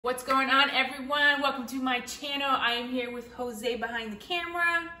What's going on, everyone? Welcome to my channel. I am here with Jose behind the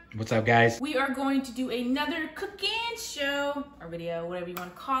camera. What's up, guys? We are going to do another cooking show or video, whatever you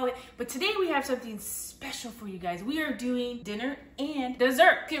want to call it. But today we have something special for you guys. We are doing dinner and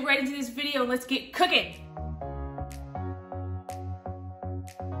dessert. Get right into this video and let's get cooking.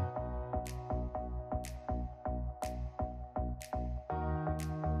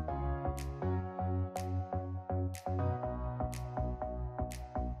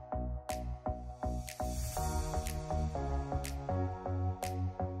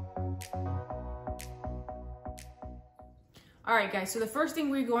 All right, guys, so the first thing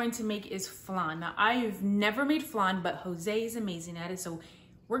we're going to make is flan. Now, I have never made flan, but Jose is amazing at it, so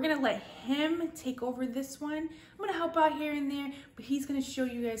we're gonna let him take over this one. I'm gonna help out here and there, but he's gonna show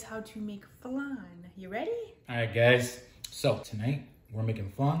you guys how to make flan. You ready? All right, guys. So tonight we're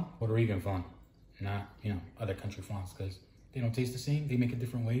making flan, Puerto Rican flan, not, other country flans, because they don't taste the same. They make it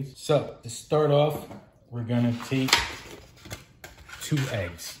different ways. So to start off, we're gonna take 2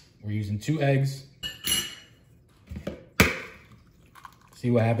 eggs. We're using 2 eggs. See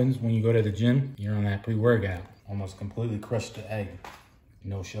what happens when you go to the gym? You're on that pre-workout. Almost completely crushed the egg.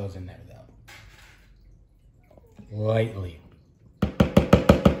 No shells in there though. Lightly. I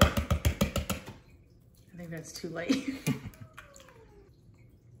think that's too light.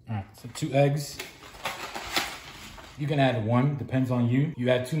 All right, so 2 eggs. You can add 1, depends on you. You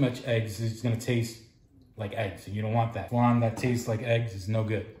add too much eggs, it's gonna taste like eggs, and you don't want that. Flan that tastes like eggs is no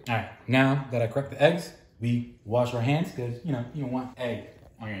good. All right, now that I cracked the eggs, we wash our hands because, you don't want egg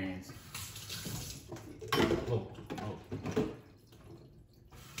on your hands. Oh.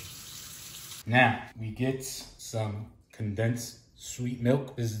 Now, we get some condensed sweet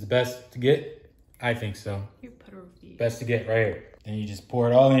milk. This is the best to get. I think so. Best to get right here. Then you just pour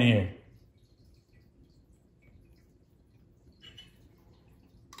it all in here.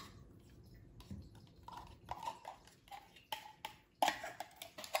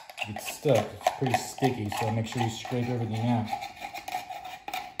 It's stuck. It's pretty sticky, so make sure you scrape everything out.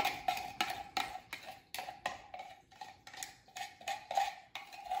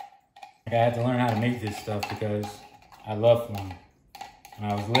 I had to learn how to make this stuff because I love flan.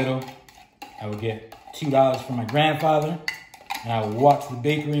 When I was little, I would get $2 from my grandfather, and I would walk to the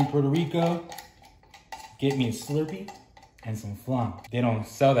bakery in Puerto Rico, get me a Slurpee and some flan. They don't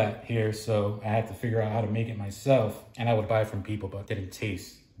sell that here, so I had to figure out how to make it myself. And I would buy it from people, but it didn't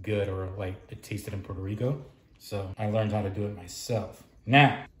taste good or like it tasted in Puerto Rico. So I learned how to do it myself.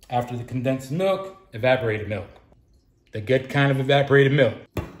 Now, after the condensed milk, evaporated milk. The good kind of evaporated milk.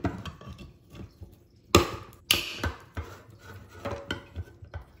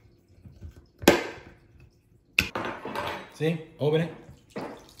 See, open it.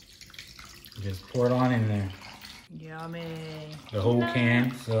 Just pour it on in there. Yummy. The whole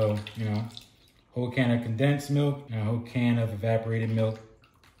can, so, whole can of condensed milk and a whole can of evaporated milk.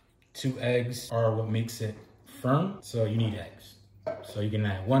 2 eggs are what makes it firm, so you need eggs. So you can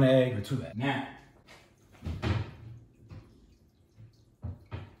add 1 egg or 2 eggs. Now,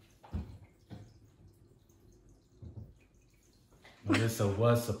 Melissa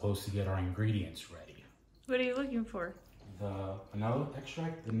was supposed to get our ingredients ready. What are you looking for? The vanilla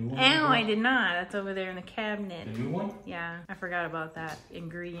extract, the new one. Oh, I did not. That's over there in the cabinet. The new one? Yeah, I forgot about that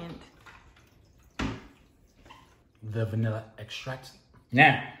ingredient. The vanilla extract.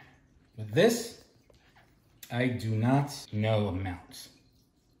 Now, with this, I do not know amounts.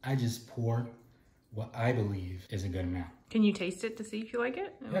 I just pour what I believe is a good amount. Can you taste it to see if you like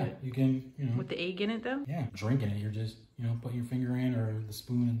it? Yeah, you can, With the egg in it, though? Yeah, drinking it, you're just, putting your finger in or the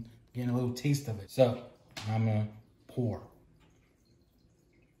spoon and getting a little taste of it. So, I'm gonna pour.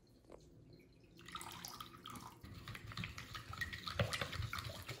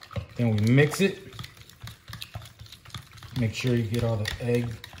 Then we mix it. Make sure you get all the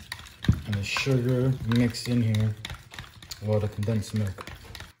egg and the sugar mixed in here with all the condensed milk.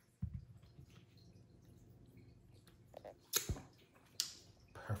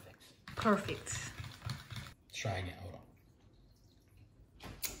 Perfect. Perfect. Let's try again. Hold on.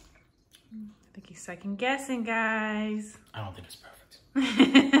 I think he's second guessing, guys. I don't think it's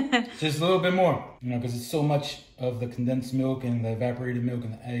perfect. Just a little bit more, because it's so much of the condensed milk and the evaporated milk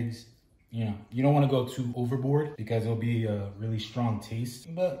and the eggs. You don't want to go too overboard because it'll be a really strong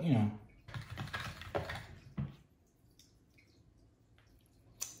taste, but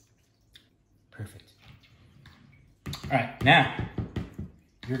perfect. All right, now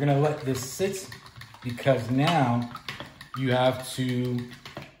you're gonna let this sit because now you have to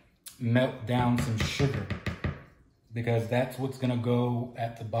melt down some sugar. because that's what's gonna go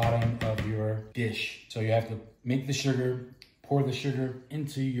at the bottom of your dish. So you have to make the sugar, pour the sugar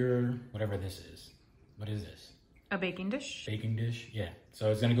into your, whatever this is. What is this? A baking dish. Baking dish, yeah.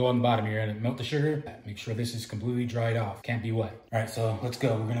 So it's gonna go on the bottom. You're gonna melt the sugar. Make sure this is completely dried off. Can't be wet. All right, so let's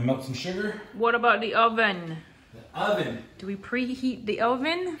go. We're gonna melt some sugar. What about the oven? The oven. Do we preheat the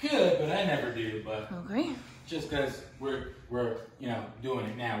oven? Good, but I never do, but. Okay. Just because we're you know, doing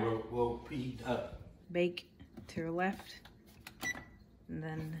it now, we'll preheat up. Bake to your left, and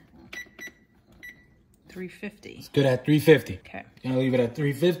then 350. It's good at 350. Okay. Gonna leave it at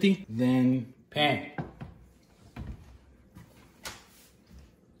 350, then pan.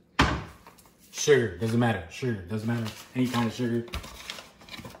 Sugar, doesn't matter. Sugar, doesn't matter. Any kind of sugar.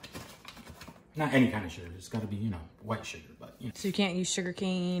 Not any kind of sugar. It's got to be, you know, white sugar, but you know. So you can't use sugar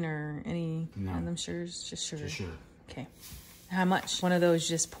cane or any No. of them sugars? Just sugar? Just sugar. Okay. How much? One of those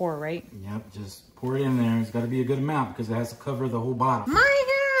just pour, right? Yep, just pour it in there. It's got to be a good amount because it has to cover the whole bottom. My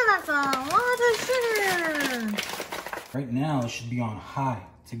God, that's a lot of sugar! Right now, it should be on high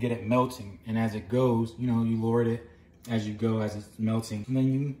to get it melting. And as it goes, you know, you lower it as you go, as it's melting. And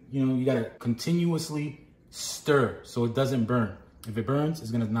then you know, you got to continuously stir so it doesn't burn. If it burns,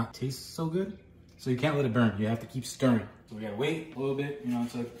 it's going to not taste so good. So you can't let it burn. You have to keep stirring. So we got to wait a little bit, you know,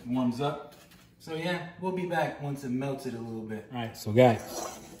 until it warms up. So yeah, we'll be back once it melted a little bit. All right, so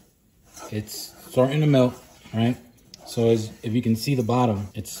guys, it's starting to melt, all right? So as if you can see the bottom,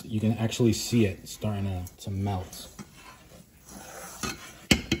 you can actually see it starting to melt.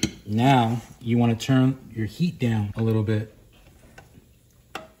 Now you want to turn your heat down a little bit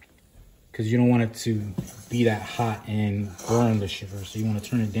because you don't want it to be that hot and burn the sugar. So you want to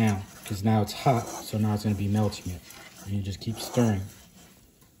turn it down because now it's hot. So now it's going to be melting it. And you just keep stirring.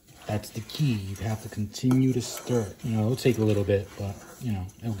 That's the key. You have to continue to stir it. You know, it'll take a little bit, but you know,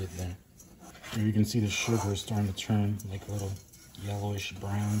 it'll get there. Here you can see the sugar is starting to turn like a little yellowish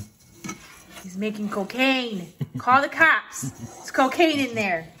brown. He's making cocaine. Call the cops. It's cocaine in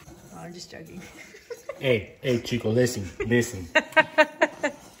there. Oh, I'm just joking. Hey, Chico, listen.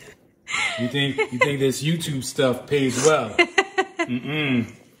 You think this YouTube stuff pays well? Then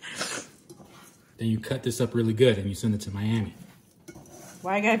you cut this up really good and you send it to Miami.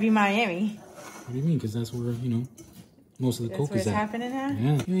 Why I gotta be Miami? What do you mean? Because that's where, you know, most of the coke is at. That's what's happening now?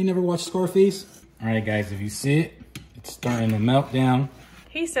 Yeah. You ain't never watched Scarface? All right, guys, if you see it, it's starting to melt down.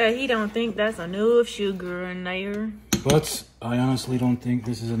 He said he don't think that's enough sugar in there. But I honestly don't think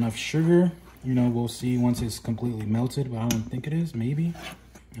this is enough sugar. You know, we'll see once it's completely melted, but I don't think it is, maybe.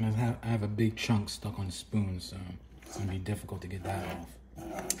 And I have a big chunk stuck on the spoon, so it's gonna be difficult to get that off.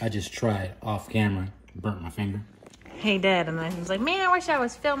 I just tried off camera, burnt my finger. Hey, Dad, and I was like, man, I wish I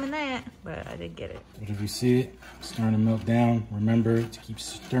was filming that, but I did get it. But if you see it, it's starting to melt down. Remember to keep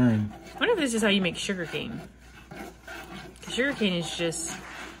stirring. I wonder if this is how you make sugar cane. Sugar cane is just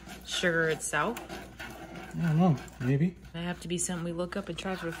sugar itself. I don't know, maybe. That have to be something we look up and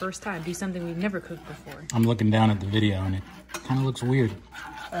try for the first time. Do something we've never cooked before. I'm looking down at the video and it kind of looks weird.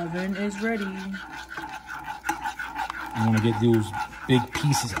 Oven is ready. You want to get those big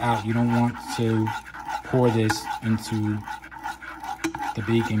pieces out. You don't want to pour this into the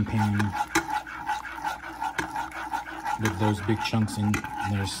baking pan with those big chunks in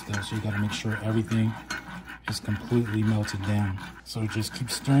there still. So you got to make sure everything is completely melted down. So just keep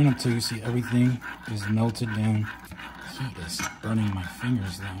stirring until you see everything is melted down. Heat is burning my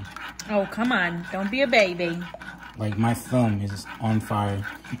fingers down. Oh, come on. Don't be a baby. Like my thumb is on fire.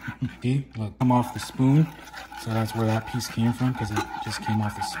 See, look, come off the spoon. So that's where that piece came from because it just came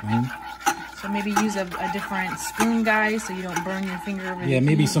off the spoon. So maybe use a different spoon, guys, so you don't burn your finger over Yeah,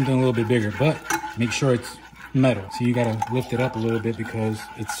 maybe something a little bit bigger, but make sure it's metal. So you gotta lift it up a little bit because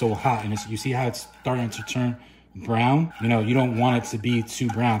it's so hot. And you see how it's starting to turn brown? You know, you don't want it to be too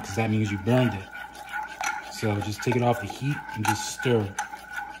brown because that means you burned it. So just take it off the heat and just stir.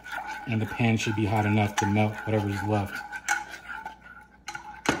 And the pan should be hot enough to melt whatever's left.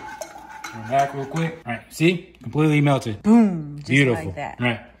 Turn back real quick. All right, see? Completely melted. Boom. Just Beautiful. like that. All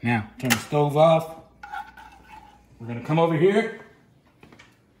right, now turn the stove off. We're gonna come over here.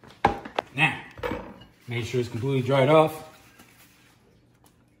 Now, make sure it's completely dried off.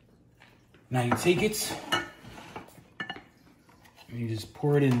 Now you take it and you just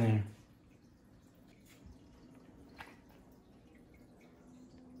pour it in there.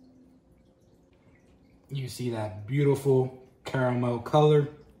 You see that beautiful caramel color.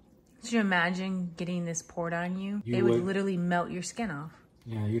 Could you imagine getting this poured on you? You it would would. literally melt your skin off.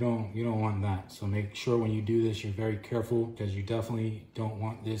 Yeah, you don't want that. So make sure when you do this, you're very careful because you definitely don't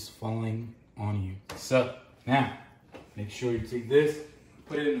want this falling on you. So now, make sure you take this,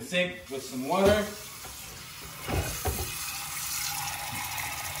 put it in the sink with some water.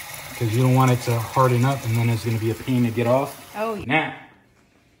 because you don't want it to harden up and then it's going to be a pain to get off. Oh, yeah. Now,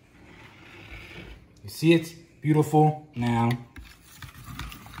 you see it's beautiful. Now,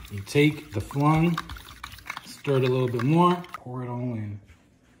 you take the flan, stir it a little bit more, pour it all in.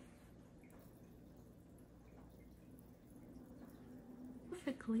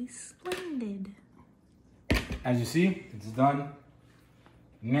 Perfectly splendid. As you see, it's done.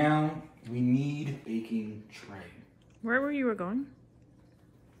 Now, we need baking tray. Where were you going?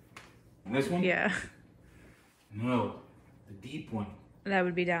 This one? Yeah. No, the deep one. That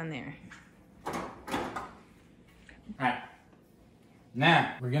would be down there. All right.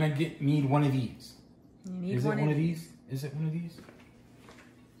 Now, we're gonna need one of these. You need Is it one of these? Is it one of these?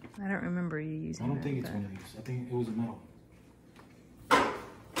 I don't remember you using I don't that, think it's but... one of these. I think it was a metal.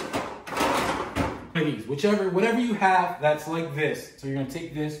 One of these. Whatever you have that's like this. So you're gonna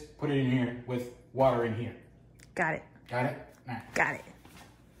take this, put it in here with water in here. Got it. Got it? All right. Got it.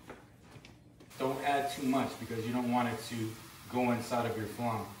 Don't add too much because you don't want it to go inside of your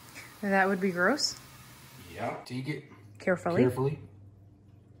flan. That would be gross. Yeah. Take it Carefully. carefully.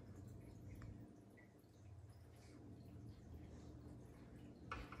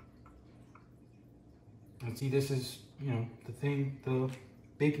 And see, this is, you know, the thing, the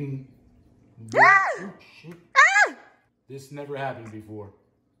baking. Ah! Oh, shit. Ah! This never happened before.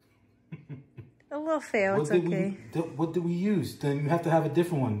 A little fail, it's okay. What did we use? Then you have to have a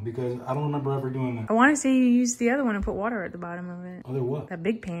different one because I don't remember ever doing that. I want to say you used the other one and put water at the bottom of it. Other what? That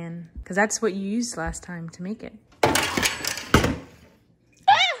big pan. Because that's what you used last time to make it.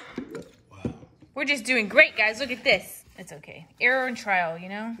 Wow. We're just doing great, guys. Look at this. It's okay. Error and trial, you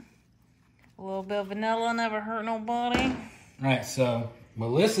know? A little bit of vanilla never hurt nobody. All right, so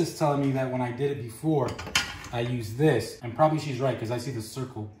Melissa's telling me that when I did it before, I used this. And probably she's right because I see the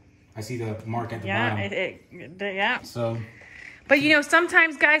circle. I see the mark at the bottom. Yeah. So. But, you know,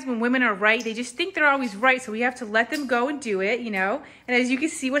 sometimes, guys, when women are right, they just think they're always right. So we have to let them go and do it, you know? And as you can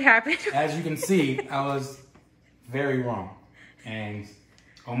see what happened. As you can see, I was very wrong. And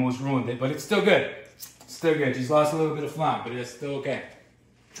almost ruined it. But it's still good. Still good. Just lost a little bit of flan, but it's still okay.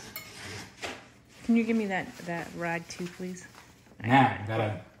 Can you give me that rag too, please? Now, you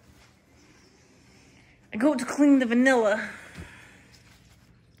gotta... I go to clean the vanilla.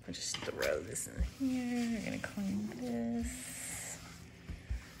 I'll just throw this in here. I'm gonna clean this.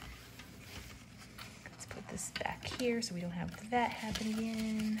 Let's put this back here so we don't have that happen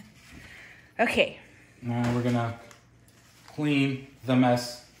again. Okay. Now we're gonna clean the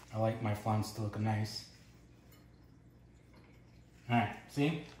mess. I like my flans to look nice. All right,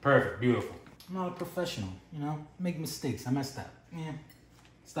 see? Perfect, beautiful. I'm not a professional, you know? I make mistakes, I messed up. Yeah,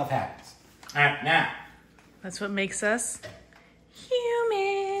 stuff happens. All right, now. That's what makes us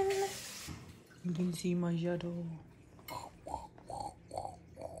human. You can see my shadow.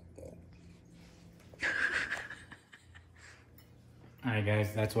 All right,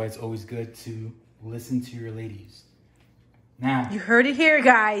 guys, that's why it's always good to listen to your ladies. Now. You heard it here,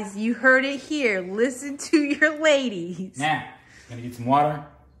 guys. You heard it here. Listen to your ladies. Now, gonna get some water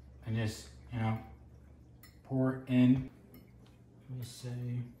and just, you know, pour in, let me say,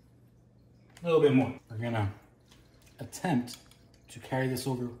 a little bit more. We're gonna attempt to carry this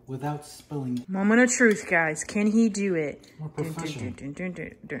over without spilling. Moment of truth, guys. Can he do it? More professional. Dun, dun,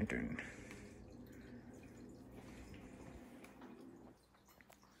 dun, dun, dun, dun.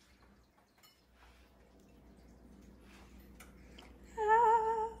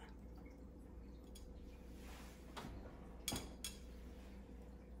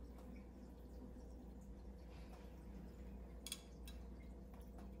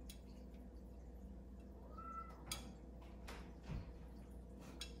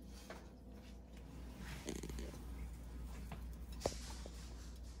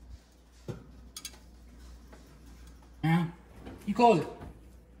 Now, you close it.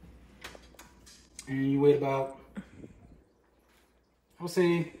 And you wait about, I would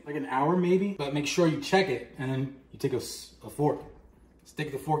say like an hour maybe, but make sure you check it and then you take a fork.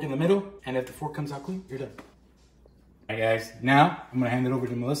 Stick the fork in the middle, and if the fork comes out clean, you're done. All right, guys, now I'm gonna hand it over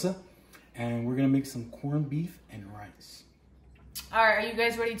to Melissa, and we're gonna make some corned beef and rice. All right, are you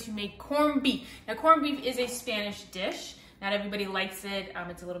guys ready to make corned beef? Now, corned beef is a Spanish dish. Not everybody likes it.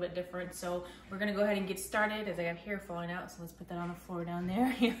 It's a little bit different. So we're gonna go ahead and get started as I have hair falling out. So let's put that on the floor down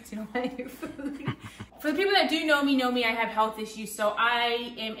there. You don't want your food. For the people that do know me, I have health issues. So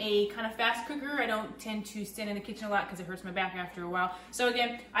I am a kind of fast cooker. I don't tend to stand in the kitchen a lot because it hurts my back after a while. So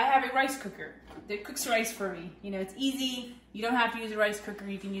again, I have a rice cooker that cooks rice for me. You know, it's easy. You don't have to use a rice cooker.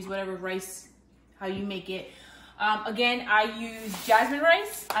 You can use whatever rice, how you make it. Again, I use jasmine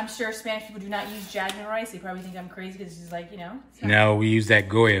rice. I'm sure Spanish people do not use jasmine rice. They probably think I'm crazy because it's just like, you know. No, we use that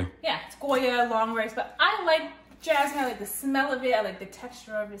Goya. Yeah, it's Goya, long rice. But I like jasmine. I like the smell of it. I like the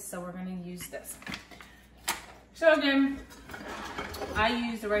texture of it. So we're going to use this. So again, I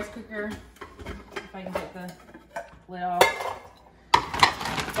use the rice cooker. If I can get the lid off.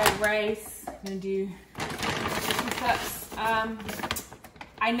 Got rice. I'm going to do 2 cups.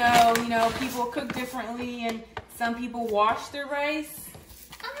 I know, you know, people cook differently and some people wash their rice.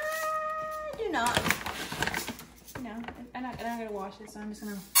 I do not. You know, I'm not gonna wash it, so I'm just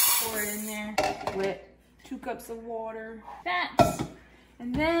gonna pour it in there with 2 cups of water. That.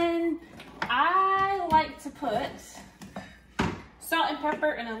 And then I like to put salt and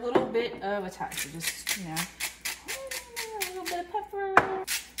pepper and a little bit of Italian. So just, you know, a little bit of pepper, a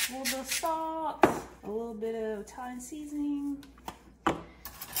little bit of salt, a little bit of Italian seasoning.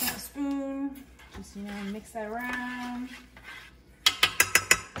 Take a spoon, just, you know, mix that around.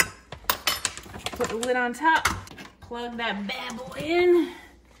 Put the lid on top, plug that bad boy in,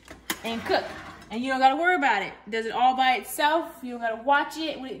 and cook. And you don't gotta worry about it. It does it all by itself. You don't gotta watch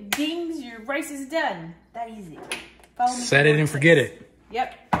it. When it dings, your rice is done. That easy. Follow me. Set it and forget it.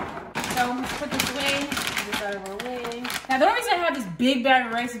 Yep. So let's put this away. Put this out of our way. Now the only reason I have this big bag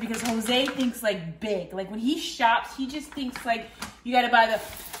of rice is because Jose thinks like big. Like when he shops, he just thinks like you gotta buy the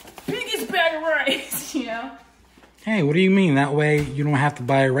biggest bag of rice, you know? Hey, what do you mean? That way you don't have to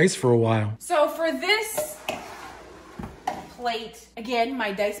buy rice for a while. So for this plate, again,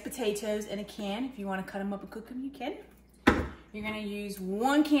 my diced potatoes in a can. If you want to cut them up and cook them, you can. You're gonna use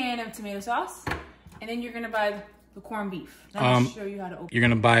 1 can of tomato sauce, and then you're gonna buy the corned beef. I'm gonna show you how to open. You're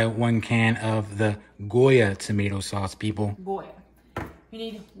gonna buy 1 can of the Goya tomato sauce, people. Goya. You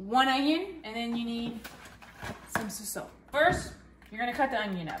need 1 onion, and then you need some salt. First, you're gonna cut the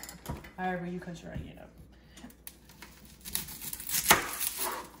onion up, however you cut your onion up.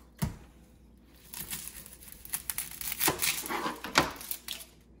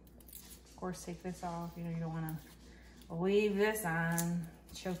 Of course, take this off. You know, you don't wanna leave this on,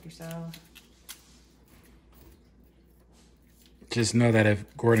 choke yourself. Just know that if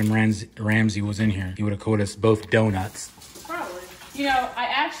Gordon Ramsay was in here, he would have called us both donuts. Probably. You know, I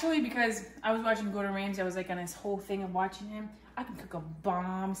actually, because I was watching Gordon Ramsay, I was like on this whole thing of watching him. I can cook a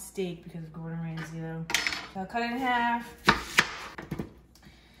bomb steak because of Gordon Ramsay, though. So I'll cut it in half.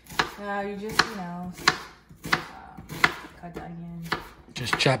 Now you just, you know, cut the onion.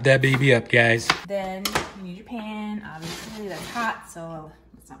 Just chop that baby up, guys. Then you need your pan. Obviously, that's hot, so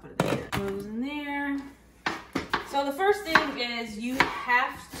let's not put it there. Goes in there. So the first thing is you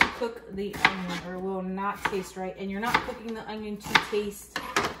have to cook the onion or it will not taste right. And you're not cooking the onion to taste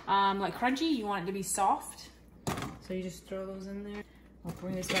like crunchy. You want it to be soft. So you just throw those in there. I'll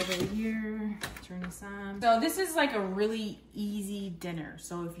bring this back over here, turn this on. So this is like a really easy dinner.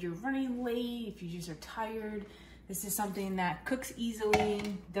 So if you're running late, if you just are tired, this is something that cooks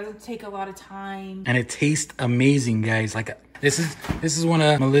easily, doesn't take a lot of time. And it tastes amazing, guys. Like this is one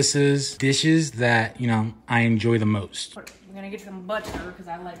of Melissa's dishes that, you know, I enjoy the most. We're gonna get some butter because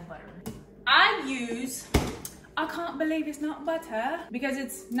I like butter. I can't believe it's not butter because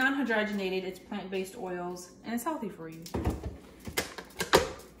it's non-hydrogenated, it's plant-based oils, and it's healthy for you.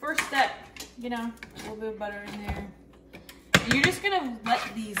 First step, you know, a little bit of butter in there. And you're just gonna let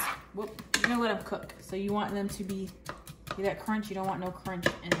these, you're gonna let them cook. So you want them to be that crunch, you don't want no crunch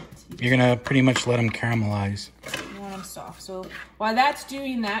in it. You're gonna pretty much let them caramelize. You want them soft. So while that's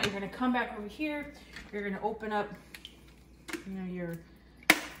doing that, you're gonna come back over here, you're gonna open up, you know, your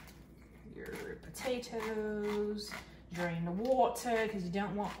potatoes, drain the water because you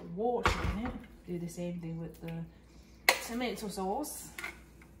don't want water in it. Do the same thing with the tomato sauce.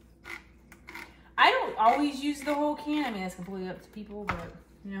 I don't always use the whole can. I mean, that's completely up to people, but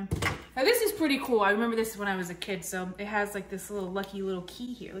you know. Now this is pretty cool. I remember this when I was a kid. So it has like this little lucky little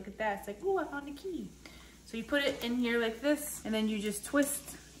key here. Look at that. It's like, oh, I found a key. So you put it in here like this, and then you just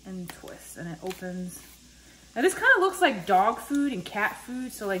twist and twist, and it opens. Now this kind of looks like dog food and cat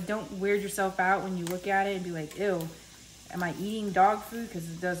food, so like don't weird yourself out when you look at it and be like, ew, am I eating dog food? Because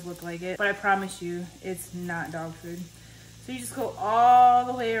it does look like it, but I promise you, it's not dog food. So you just go all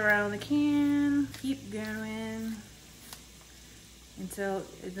the way around the can, keep going until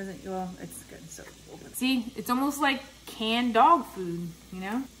it doesn't, well, it's good. So see, it's almost like canned dog food, you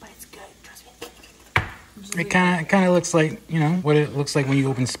know, but it's good, trust me. It kind of looks like, you know, what it looks like when you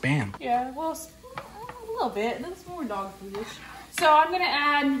open Spam. Yeah, well, a little bit. It looks more dog foodish. So I'm gonna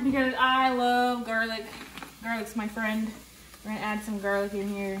add, because I love garlic. Garlic's my friend. We're gonna add some garlic in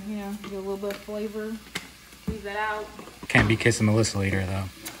here, you know, get a little bit of flavor. Leave that out. Can't be kissing Melissa later, though.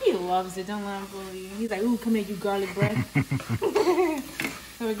 He loves it. Don't let him fool you. He's like, ooh, come here, you garlic bread.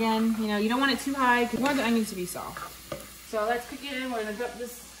 So again, you know, you don't want it too high because you want the onions to be soft. So let's cook it in. We're gonna dump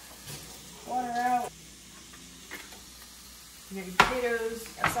this water out. You got your potatoes,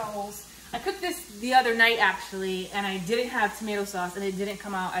 apples. I cooked this the other night actually, and I didn't have tomato sauce, and it didn't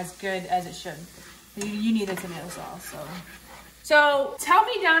come out as good as it should. You need the tomato sauce, so tell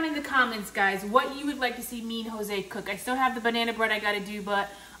me down in the comments, guys, what you would like to see me and Jose cook. I still have the banana bread I gotta do, but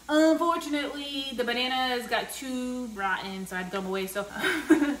unfortunately the bananas got too rotten, so I had to throw them away. So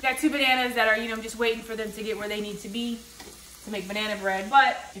got 2 bananas that are, you know, I'm just waiting for them to get where they need to be to make banana bread.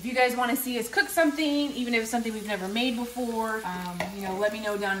 But if you guys want to see us cook something, even if it's something we've never made before, you know, let me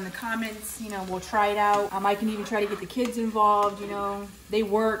know down in the comments. You know, we'll try it out. I can even try to get the kids involved. You know, they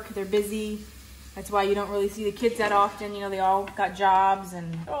work, they're busy. That's why you don't really see the kids that often. You know, they all got jobs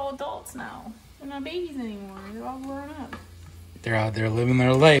and they're all adults now. They're not babies anymore. They're all grown up. They're out there living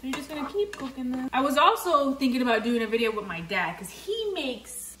their life. You're just gonna keep cooking them. I was also thinking about doing a video with my dad because he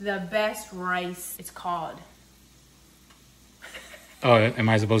makes the best rice. It's called. Oh, am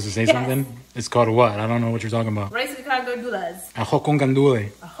I supposed to say something? It's called what? I don't know what you're talking about. Rice con gandules. Arroz con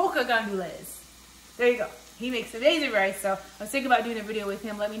gandules. Arroz con gandules. There you go. He makes amazing rice, so I was thinking about doing a video with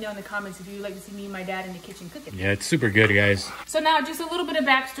him. Let me know in the comments if you'd like to see me and my dad in the kitchen cooking. Yeah, it's super good, guys. So now, just a little bit of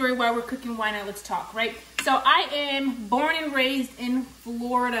backstory while we're cooking. Why not? Let's talk, right? So I am born and raised in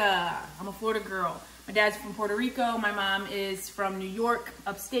Florida. I'm a Florida girl. My dad's from Puerto Rico. My mom is from New York,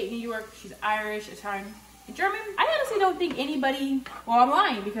 upstate New York. She's Irish, Italian, and German. I honestly don't think anybody, well, I'm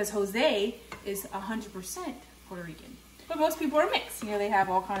lying because Jose is 100% Puerto Rican. But most people are mixed. You know, they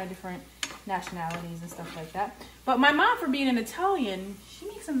have all kind of different nationalities and stuff like that. But my mom, for being an Italian, she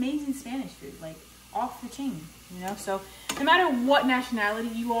makes amazing Spanish food, like off the chain, you know? So no matter what nationality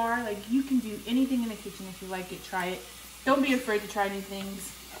you are, like you can do anything in the kitchen. If you like it, try it. Don't be afraid to try new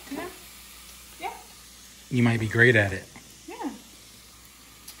things. You know? Yeah. You might be great at it. Yeah.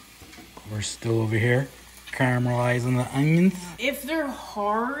 We're still over here caramelizing the onions. If they're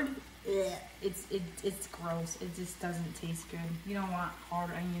hard, it's gross. It just doesn't taste good. You don't want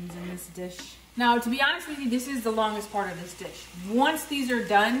hard onions in this dish. Now, to be honest with you, this is the longest part of this dish. Once these are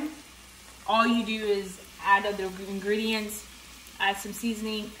done, all you do is add other ingredients, add some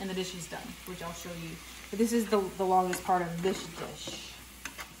seasoning, and the dish is done, which I'll show you. But this is the longest part of this dish.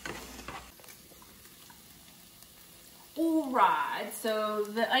 All right, so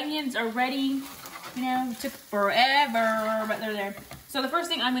the onions are ready. You know, it took forever, but they're there. So the first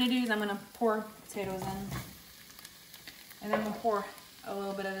thing I'm gonna do is I'm gonna pour potatoes in. And then we'll pour a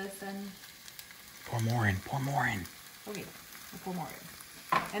little bit of this in. Pour more in, pour more in. Okay, we'll pour more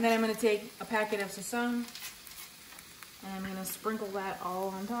in. And then I'm gonna take a packet of sazon and I'm gonna sprinkle that all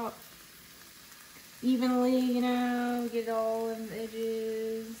on top. Evenly, you know, get it all in the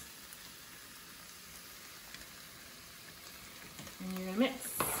edges. And you're gonna mix.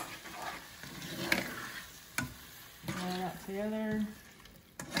 Add that together.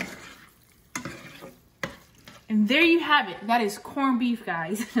 And there you have it. That is corned beef,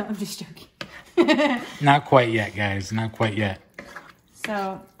 guys. No, I'm just joking. Not quite yet, guys. Not quite yet.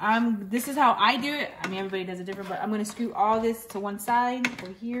 So this is how I do it. I mean, everybody does it different, but I'm gonna scoot all this to one side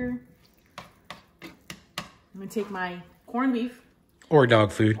over here. I'm gonna take my corned beef. Or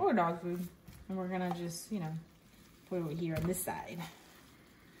dog food. Or dog food. And we're gonna just, you know, put it here on this side.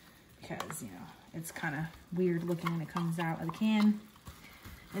 Because, you know, it's kind of weird looking when it comes out of the can.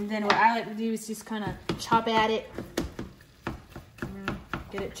 And then what I like to do is just kind of chop at it. You know,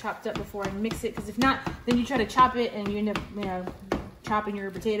 get it chopped up before I mix it. Because if not, then you try to chop it and you end up, you know, chopping your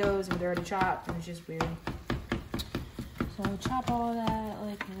potatoes and they're already chopped. And it's just weird. So chop all that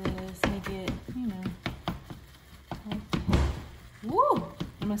like this. Make it, you know. Like, woo!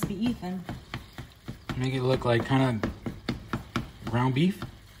 It must be Ethan. Make it look like kind of ground beef.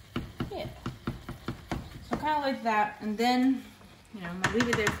 Yeah. So kind of like that. And then, you know, I'm going to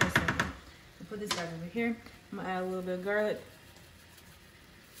leave it there for a second. I'll put this guy over here. I'm going to add a little bit of garlic.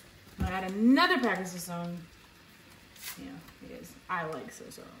 I'm going to add another pack of sazon. You know, because I like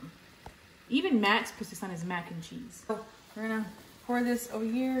sazon. Even Max puts this on his mac and cheese. So we're going to pour this over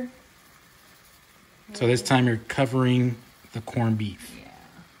here. So this time you're covering the corned beef. Yeah.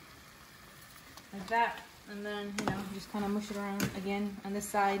 Like that. And then, you know, just kind of mush it around again on this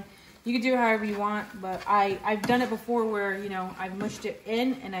side. You can do it however you want, but I've done it before where, you know, I've mushed it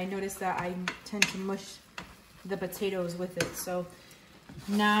in and I noticed that I tend to mush the potatoes with it. So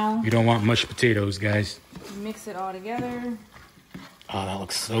now... You don't want mushed potatoes, guys. Mix it all together. Oh, that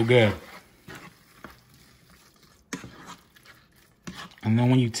looks so good. And then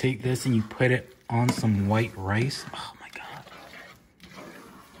when you take this and you put it on some white rice, oh my God.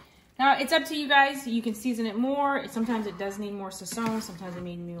 Now, it's up to you guys. You can season it more. Sometimes it does need more sazon. Sometimes it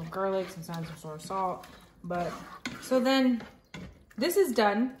needs more garlic. Sometimes it's more salt. But, so then, this is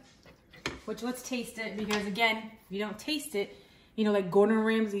done. Which, let's taste it. Because, again, if you don't taste it, you know, like Gordon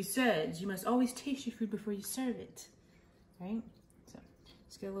Ramsay says, you must always taste your food before you serve it. Right? So,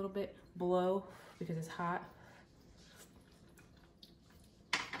 let's get a little bit below because it's hot.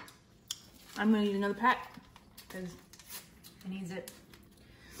 I'm going to need another pack because it needs it.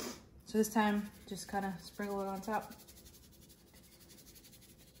 So this time, just kind of sprinkle it on top.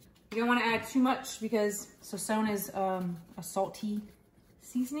 You don't want to add too much because sazon is a salty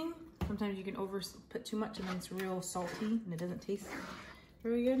seasoning. Sometimes you can put too much and then it's real salty and it doesn't taste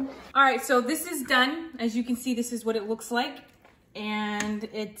very good. All right, so this is done. As you can see, this is what it looks like. And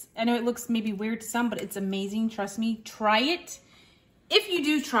I know it looks maybe weird to some, but it's amazing. Trust me, try it. If you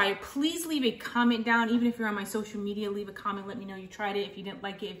do try it, please leave a comment down. Even if you're on my social media, leave a comment. Let me know you tried it. If you didn't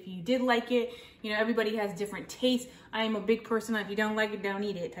like it, if you did like it. You know, everybody has different tastes. I am a big person. If you don't like it, don't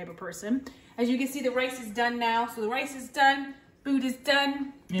eat it type of person. As you can see, the rice is done now. So the rice is done. Food is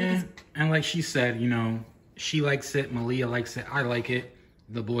done. Yeah, and like she said, you know, she likes it. Malia likes it. I like it.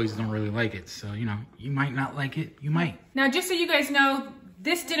 The boys don't really like it. So, you know, you might not like it. You might. Now, just so you guys know,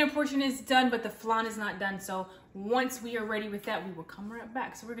 this dinner portion is done, but the flan is not done. So once we are ready with that, we will come right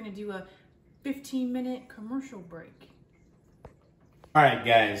back. So we're going to do a 15-minute commercial break. All right,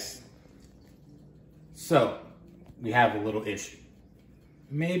 guys. So we have a little issue.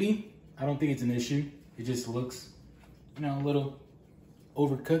 Maybe. I don't think it's an issue. It just looks, you know, a little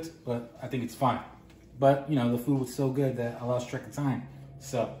overcooked, but I think it's fine. But, you know, the food was so good that I lost track of time.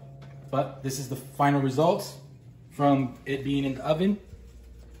 So, but this is the final results from it being in the oven.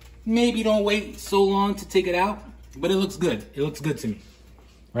 Maybe don't wait so long to take it out, but it looks good. It looks good to me,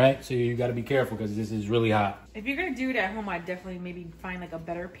 right? So you got to be careful because this is really hot. If you're going to do it at home, I'd definitely maybe find like a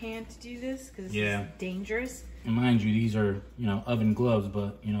better pan to do this because this is dangerous. And mind you, these are, you know, oven gloves,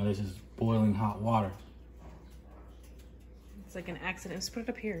 but, you know, this is boiling hot water. It's like an accident. Let's put it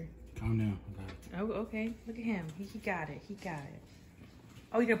up here. Calm down. Oh, okay. Look at him. He got it. He got it.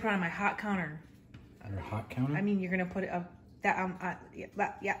 Oh, you're going to put it on my hot counter. Your hot counter? I mean, you're going to put it up. Yeah.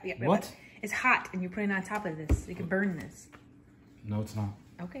 What? It's hot and you're putting it on top of this. You can burn this. No, it's not.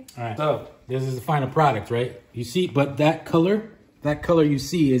 Okay. All right. So this is the final product, right? You see, but that color you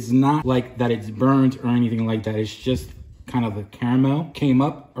see is not like that it's burned or anything like that. It's just kind of the caramel came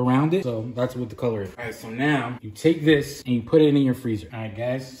up around it. So that's what the color is. All right, so now you take this and you put it in your freezer. All right,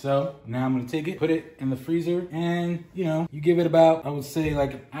 guys, so now I'm gonna take it, put it in the freezer, and you know, you give it about, I would say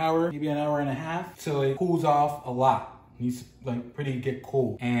like an hour, maybe an hour and a half, till it cools off a lot. It needs to like pretty get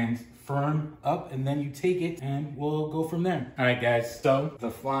cold and firm up, and then you take it and we'll go from there. All right, guys, so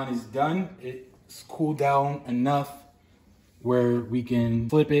the flan is done. It's cooled down enough where we can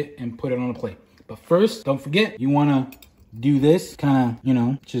flip it and put it on a plate. But first, don't forget, you wanna do this, kind of, you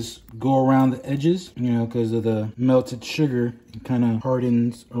know, just go around the edges, you know, because of the melted sugar, it kind of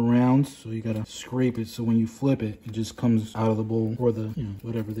hardens around, so you gotta scrape it so when you flip it, it just comes out of the bowl, or the, you know,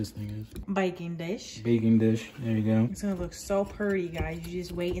 whatever this thing is. Baking dish. Baking dish, there you go. It's gonna look so pretty, guys. You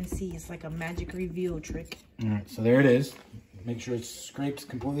just wait and see. It's like a magic reveal trick. All right, so there it is. Make sure it's scraped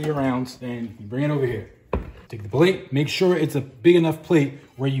completely around, then you bring it over here. Take the plate, make sure it's a big enough plate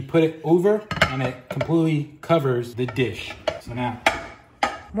where you put it over and it completely covers the dish. So now,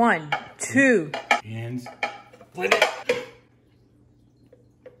 1, 2, and flip it.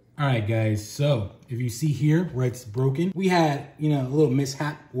 All right, guys, so if you see here where it's broken, we had, you know, a little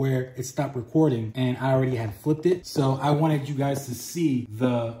mishap where it stopped recording and I already had flipped it. So I wanted you guys to see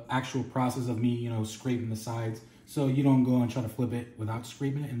the actual process of me, you know, scraping the sides so you don't go and try to flip it without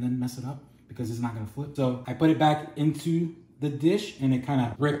scraping it and then mess it up, because it's not gonna flip. So I put it back into the dish and it kind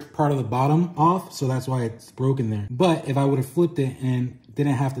of ripped part of the bottom off. So that's why it's broken there. But if I would have flipped it and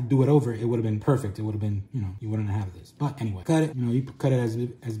didn't have to do it over, it would have been perfect. It would have been, you know, you wouldn't have this. But anyway, cut it, you know, you cut it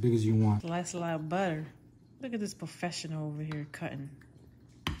as big as you want. Slice a lot of butter. Look at this professional over here cutting.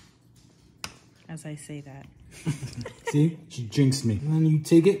 As I say that. See, she jinxed me. And then you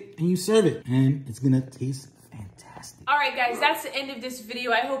take it and you serve it and it's gonna taste fantastic. All right, guys, that's the end of this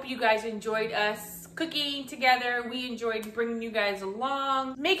video. I hope you guys enjoyed us cooking together. We enjoyed bringing you guys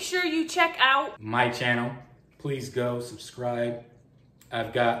along. Make sure you check out my channel. Please go subscribe.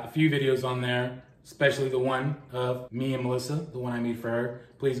 I've got a few videos on there especially the one of me and Melissa, the one I made for her.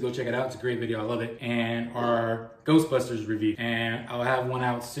 Please go check it out. It's a great video. I love it. And our Ghostbusters review. And I'll have one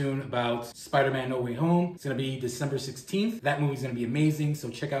out soon about Spider-Man No Way Home. It's going to be December 16th. That movie's going to be amazing. So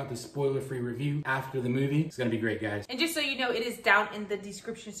check out the spoiler-free review after the movie. It's going to be great, guys. And just so you know, it is down in the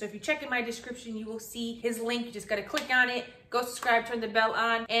description. So if you check in my description, you will see his link. You just got to click on it. Go subscribe, turn the bell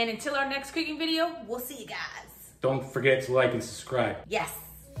on. And until our next cooking video, we'll see you guys. Don't forget to like and subscribe. Yes.